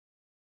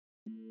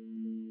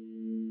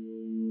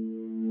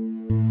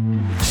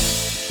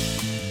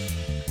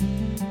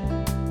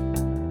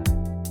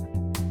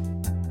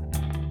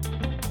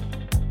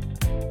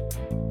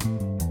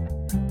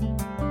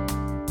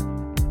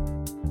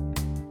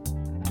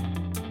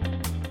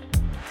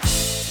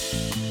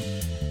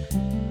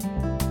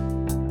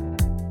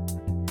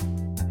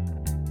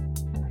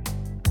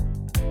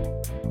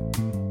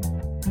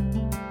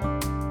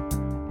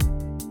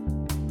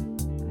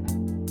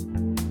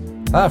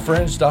Hi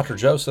friends, Dr.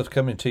 Joseph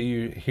coming to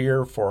you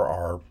here for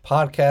our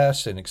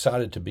podcast, and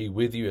excited to be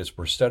with you as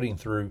we're studying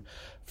through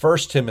 1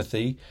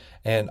 Timothy.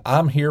 And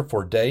I'm here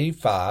for day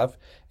 5,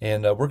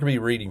 and we're going to be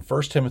reading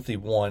 1 Timothy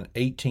 1,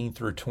 18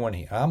 through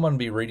 20. I'm going to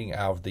be reading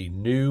out of the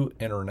New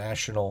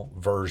International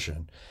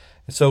Version.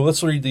 And so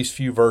let's read these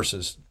few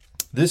verses.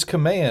 This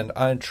command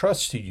I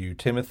entrust to you,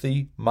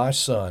 Timothy, my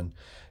son,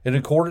 in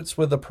accordance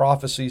with the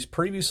prophecies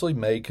previously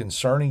made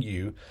concerning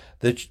you,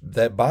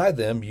 that by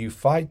them you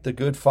fight the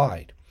good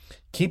fight,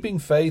 keeping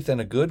faith and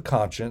a good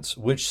conscience,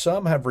 which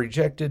some have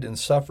rejected and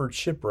suffered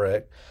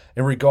shipwreck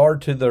in regard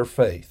to their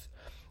faith.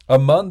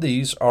 Among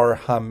these are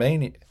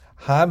Hymenaeus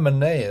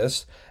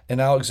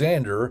and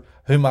Alexander,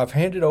 whom I've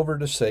handed over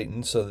to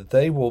Satan, so that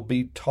they will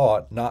be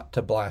taught not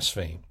to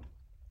blaspheme.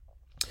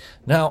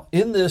 Now,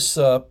 in this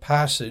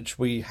passage,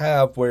 we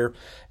have where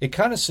it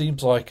kind of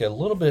seems like a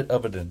little bit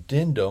of an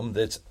addendum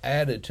that's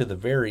added to the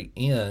very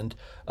end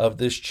of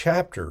this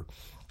chapter.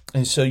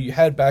 And so you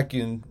had back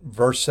in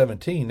verse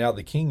 17, now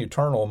the King,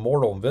 eternal,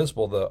 immortal,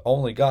 invisible, the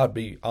only God,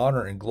 be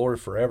honor and glory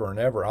forever and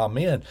ever.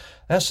 Amen.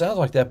 That sounds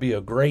like that'd be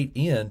a great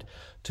end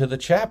to the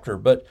chapter.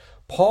 But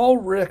Paul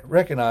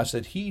recognized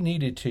that he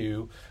needed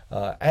to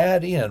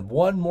add in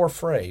one more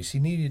phrase. He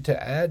needed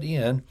to add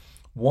in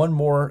one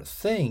more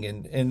thing.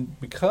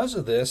 And because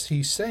of this,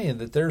 he's saying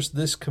that there's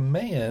this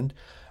command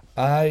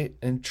I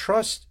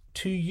entrust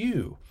to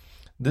you.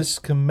 This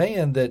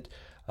command that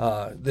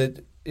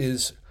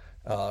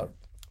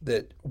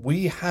that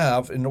we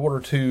have in order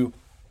to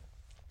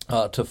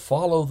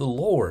follow the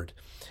Lord,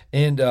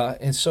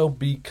 and so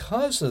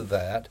because of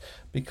that,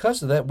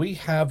 we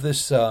have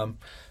this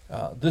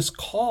this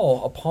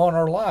call upon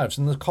our lives,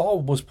 and the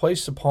call was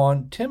placed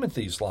upon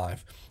Timothy's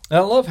life. And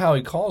I love how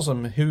he calls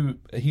him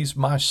he's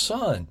my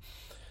son.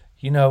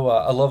 You know,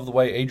 I love the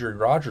way Adrian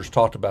Rogers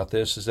talked about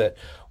this, is that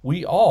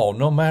we all,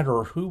 no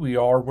matter who we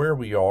are, where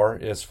we are,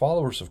 as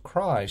followers of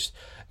Christ,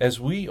 as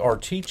we are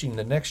teaching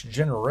the next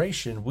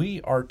generation, we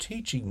are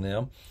teaching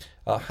them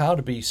how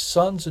to be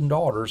sons and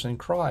daughters in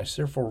Christ.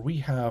 Therefore, we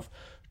have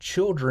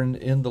children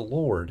in the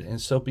Lord.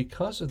 And so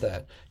because of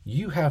that,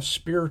 you have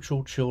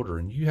spiritual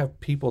children. You have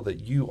people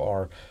that you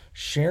are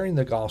sharing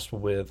the gospel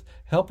with,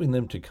 helping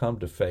them to come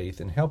to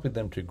faith and helping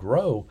them to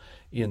grow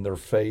in their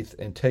faith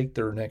and take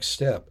their next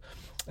step.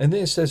 And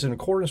then it says, in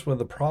accordance with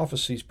the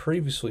prophecies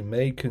previously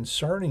made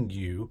concerning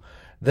you,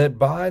 that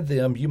by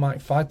them you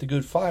might fight the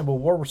good fight. Well,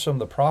 what were some of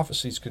the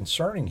prophecies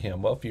concerning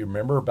him? Well, if you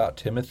remember about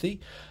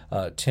Timothy,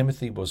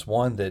 Timothy was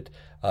one that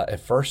at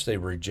first they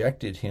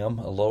rejected him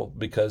a little,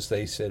 because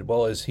they said,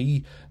 well, is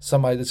he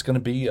somebody that's going to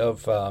be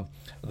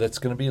that's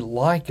going to be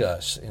like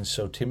us? And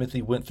so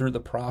Timothy went through the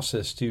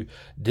process to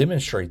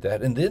demonstrate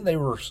that. And then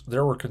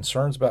there were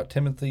concerns about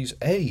Timothy's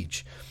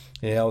age,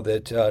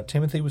 that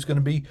Timothy was going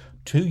to be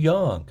too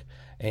young.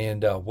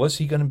 And was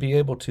he going to be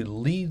able to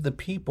lead the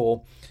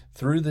people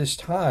through this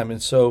time?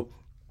 And so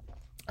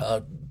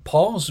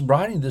Paul's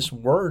writing this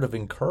word of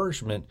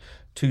encouragement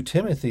to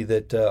Timothy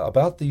that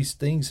about these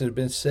things that have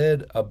been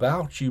said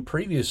about you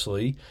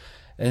previously.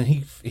 And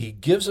he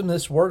gives him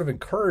this word of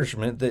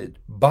encouragement that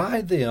by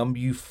them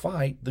you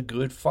fight the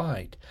good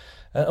fight.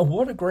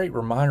 What a great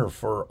reminder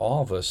for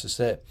all of us is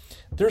that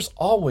there's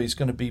always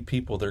going to be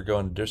people that are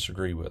going to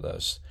disagree with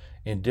us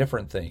in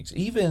different things,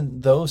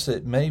 even those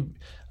that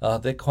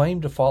that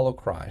claim to follow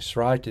Christ,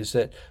 right? Is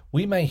that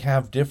we may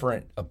have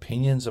different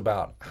opinions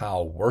about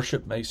how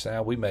worship may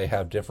sound. We may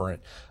have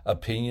different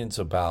opinions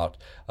about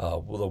the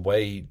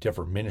way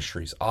different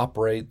ministries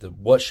operate,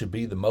 what should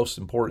be the most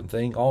important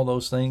thing, all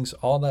those things,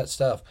 all that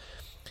stuff.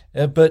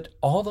 But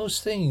all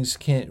those things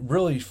can't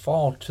really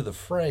fall to the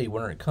fray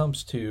when it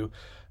comes to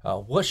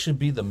what should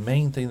be the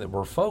main thing that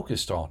we're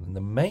focused on. And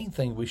the main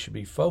thing we should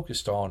be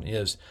focused on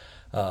is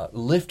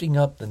lifting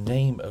up the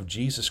name of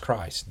Jesus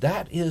Christ.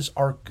 That is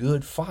our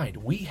good fight.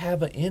 We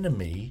have an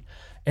enemy,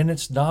 and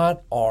it's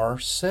not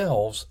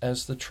ourselves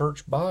as the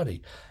church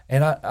body.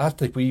 And I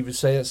think we even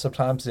say that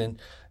sometimes in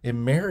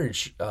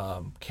marriage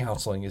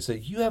counseling, is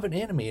that you have an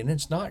enemy, and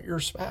it's not your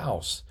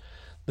spouse.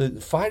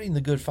 Fighting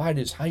the good fight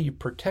is how you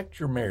protect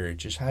your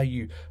marriage, is how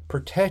you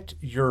protect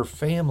your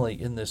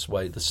family in this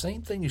way. The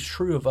same thing is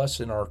true of us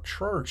in our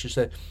church, is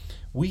that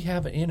we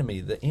have an enemy.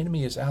 The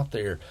enemy is out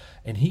there,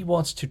 and he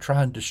wants to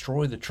try and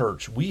destroy the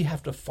church. We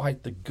have to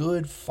fight the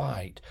good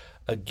fight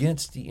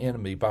against the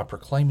enemy by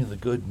proclaiming the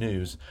good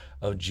news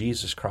of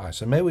Jesus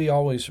Christ. And may we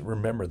always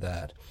remember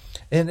that.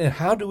 And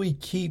how do we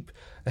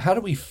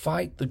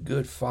fight the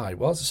good fight?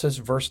 Well, as it says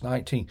in verse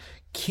 19,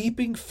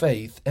 keeping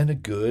faith and a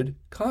good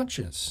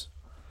conscience.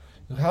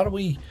 What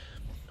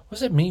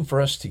does it mean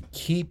for us to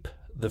keep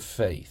the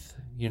faith?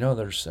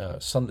 There's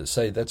some that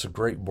say that's a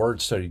great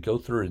word study. Go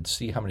through and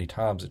see how many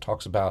times it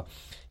talks about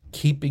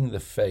keeping the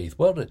faith.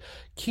 Well, to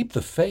keep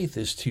the faith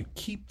is to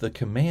keep the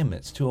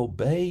commandments, to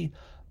obey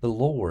the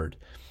Lord,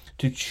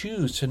 to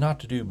choose to not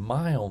to do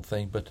my own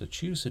thing, but to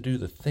choose to do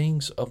the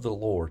things of the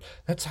Lord.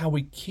 That's how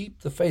we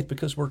keep the faith,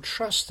 because we're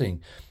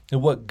trusting that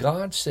what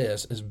God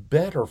says is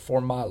better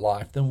for my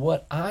life than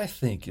what I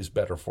think is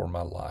better for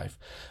my life.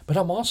 But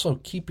I'm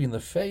also keeping the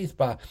faith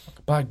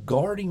by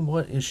guarding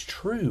what is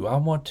true. I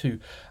want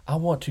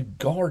to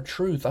guard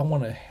truth. I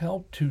want to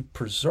help to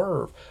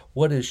preserve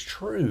what is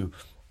true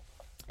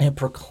and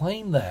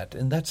proclaim that.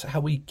 And that's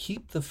how we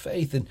keep the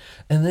faith. And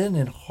then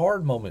in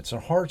hard moments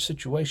and hard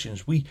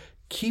situations, we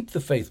keep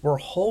the faith. We're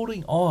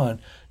holding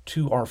on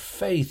to our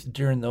faith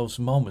during those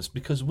moments,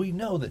 because we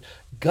know that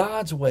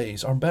God's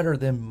ways are better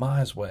than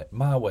my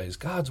ways.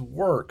 God's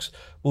works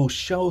will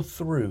show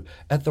through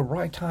at the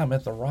right time,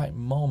 at the right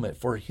moment,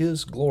 for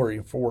His glory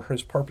and for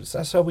His purpose.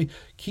 That's how we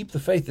keep the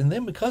faith. And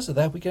then because of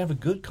that, we can have a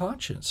good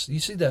conscience. You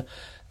see, to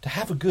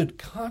have a good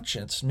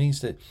conscience means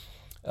that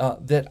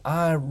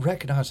I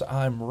recognize that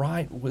I'm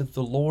right with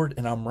the Lord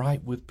and I'm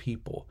right with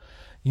people.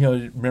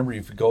 Remember,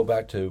 if you go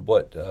back to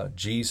what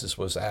Jesus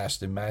was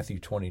asked in Matthew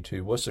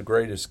 22, what's the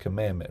greatest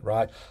commandment,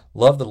 right?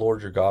 Love the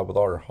Lord your God with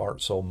all your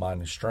heart, soul,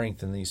 mind, and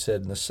strength. And He said,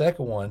 and the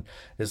second one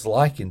is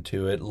likened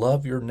to it,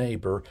 love your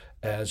neighbor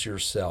as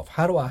yourself.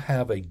 How do I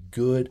have a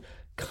good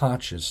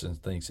conscience in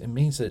things? It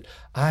means that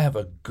I have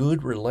a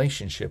good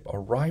relationship, a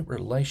right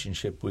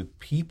relationship with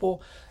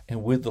people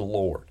and with the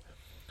Lord.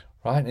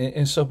 Right?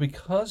 And so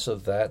because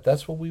of that,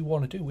 that's what we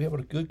want to do. We have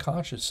a good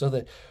conscience so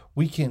that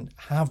we can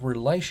have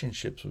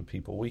relationships with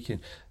people. We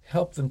can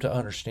help them to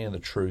understand the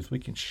truth. We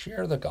can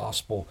share the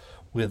gospel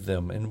with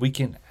them. And we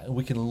can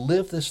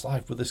live this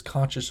life with this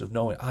conscience of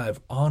knowing I have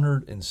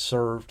honored and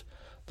served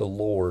the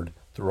Lord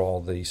through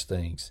all these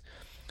things.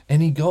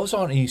 And he goes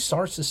on and he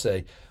starts to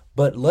say,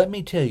 but let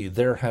me tell you,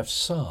 there are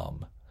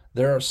some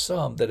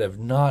that have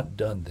not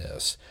done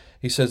this.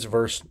 He says in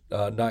verse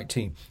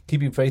 19,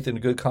 keeping faith in a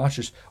good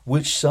conscience,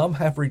 which some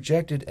have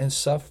rejected and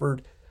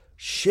suffered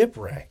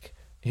shipwreck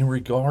in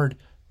regard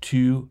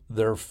to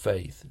their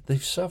faith.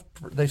 They've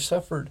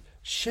suffered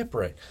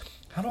shipwreck.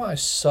 How do I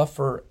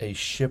suffer a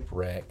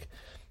shipwreck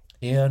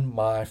in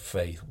my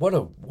faith? What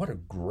a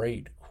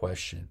great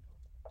question.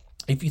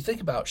 If you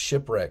think about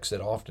shipwrecks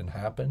that often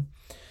happen,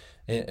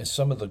 and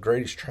some of the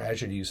greatest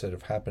tragedies that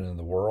have happened in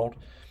the world,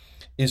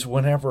 is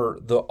whenever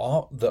the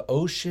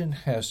ocean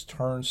has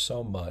turned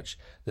so much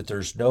that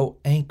there's no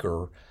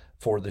anchor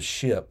for the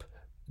ship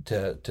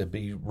to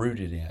be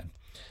rooted in.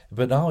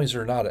 But not only is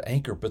there not an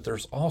anchor, but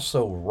there's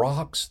also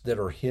rocks that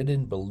are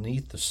hidden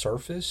beneath the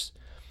surface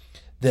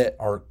that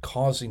are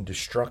causing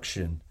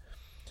destruction.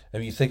 I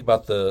mean, you think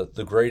about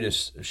the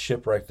greatest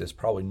shipwreck that's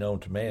probably known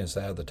to man is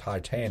that of the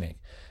Titanic.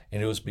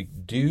 And it was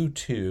due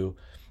to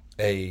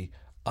a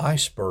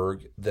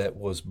iceberg that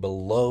was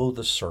below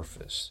the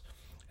surface.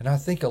 And I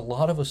think a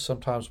lot of us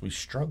sometimes we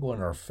struggle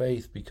in our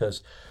faith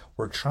because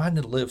we're trying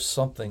to live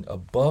something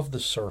above the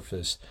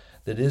surface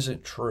that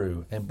isn't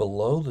true. And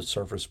below the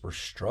surface, we're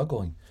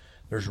struggling.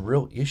 There's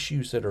real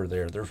issues that are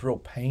there. There's real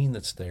pain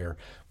that's there.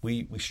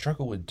 We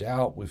struggle with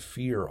doubt, with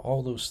fear,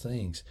 all those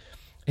things.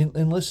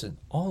 And listen,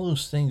 all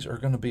those things are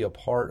going to be a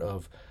part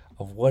of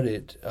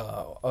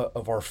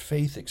our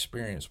faith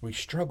experience. We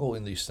struggle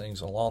in these things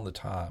along the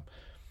time.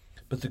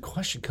 But the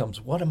question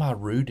comes, what am I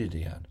rooted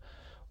in?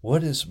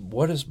 What is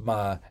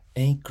my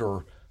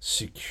anchor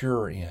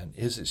secure in?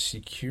 Is it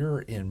secure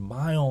in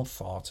my own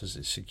thoughts? Is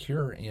it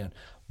secure in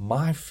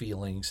my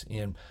feelings,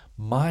 in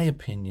my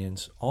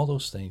opinions, all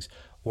those things?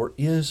 Or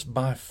is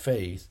my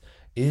faith,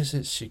 is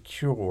it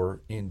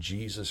secure in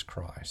Jesus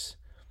Christ?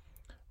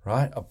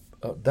 Right?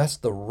 That's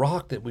the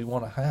rock that we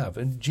want to have.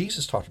 And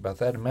Jesus talked about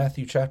that in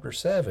Matthew chapter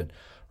 7.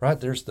 Right?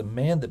 There's the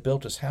man that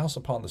built his house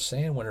upon the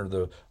sand. When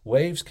the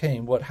waves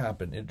came, what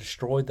happened? It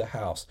destroyed the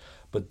house.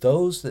 But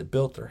those that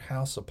built their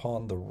house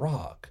upon the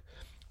rock,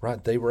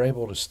 right, they were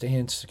able to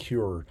stand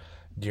secure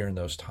during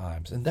those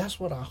times. And that's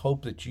what I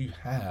hope that you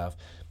have,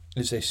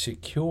 is a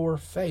secure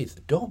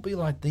faith. Don't be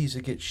like these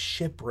that get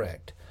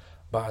shipwrecked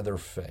by their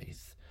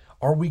faith.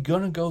 Are we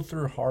going to go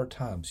through hard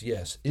times?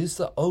 Yes. Is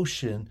the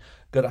ocean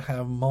going to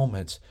have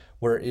moments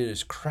where it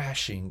is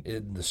crashing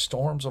and the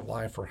storms of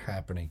life are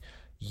happening?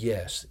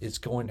 Yes, it's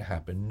going to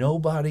happen.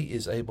 Nobody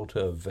is able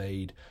to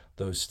evade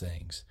those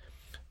things.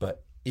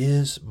 But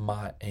is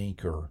my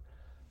anchor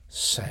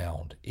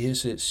sound?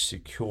 Is it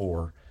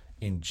secure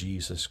in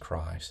Jesus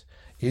Christ?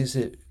 Is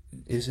it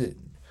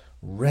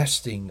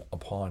resting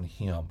upon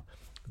Him?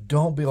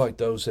 Don't be like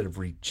those that have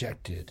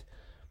rejected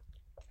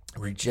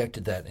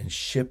that and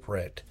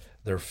shipwrecked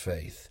their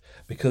faith.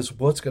 Because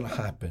what's going to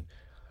happen?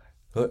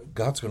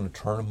 God's going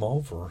to turn them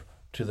over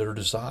to their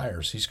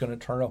desires. He's going to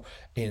turn up,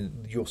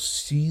 and you'll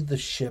see the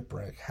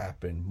shipwreck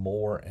happen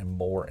more and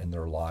more in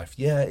their life.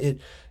 Yeah,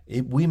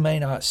 we may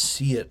not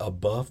see it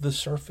above the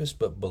surface,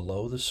 but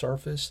below the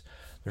surface,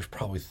 there's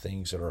probably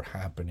things that are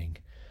happening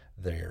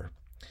there.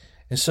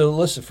 And so,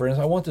 listen, friends,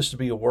 I want this to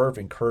be a word of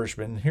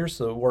encouragement. And here's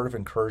the word of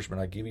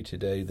encouragement I give you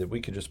today that we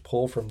can just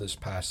pull from this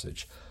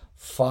passage.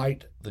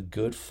 Fight the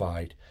good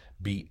fight.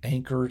 Be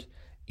anchored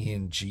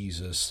in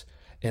Jesus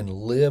and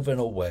live in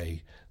a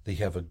way that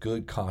you have a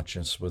good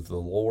conscience with the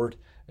Lord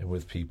and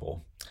with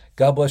people.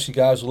 God bless you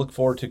guys. Look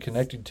forward to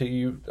connecting to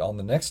you on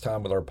the next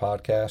time with our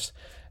podcast.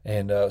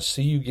 And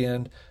see you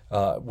again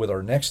with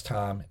our next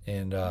time.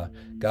 And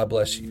God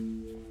bless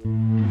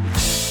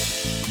you.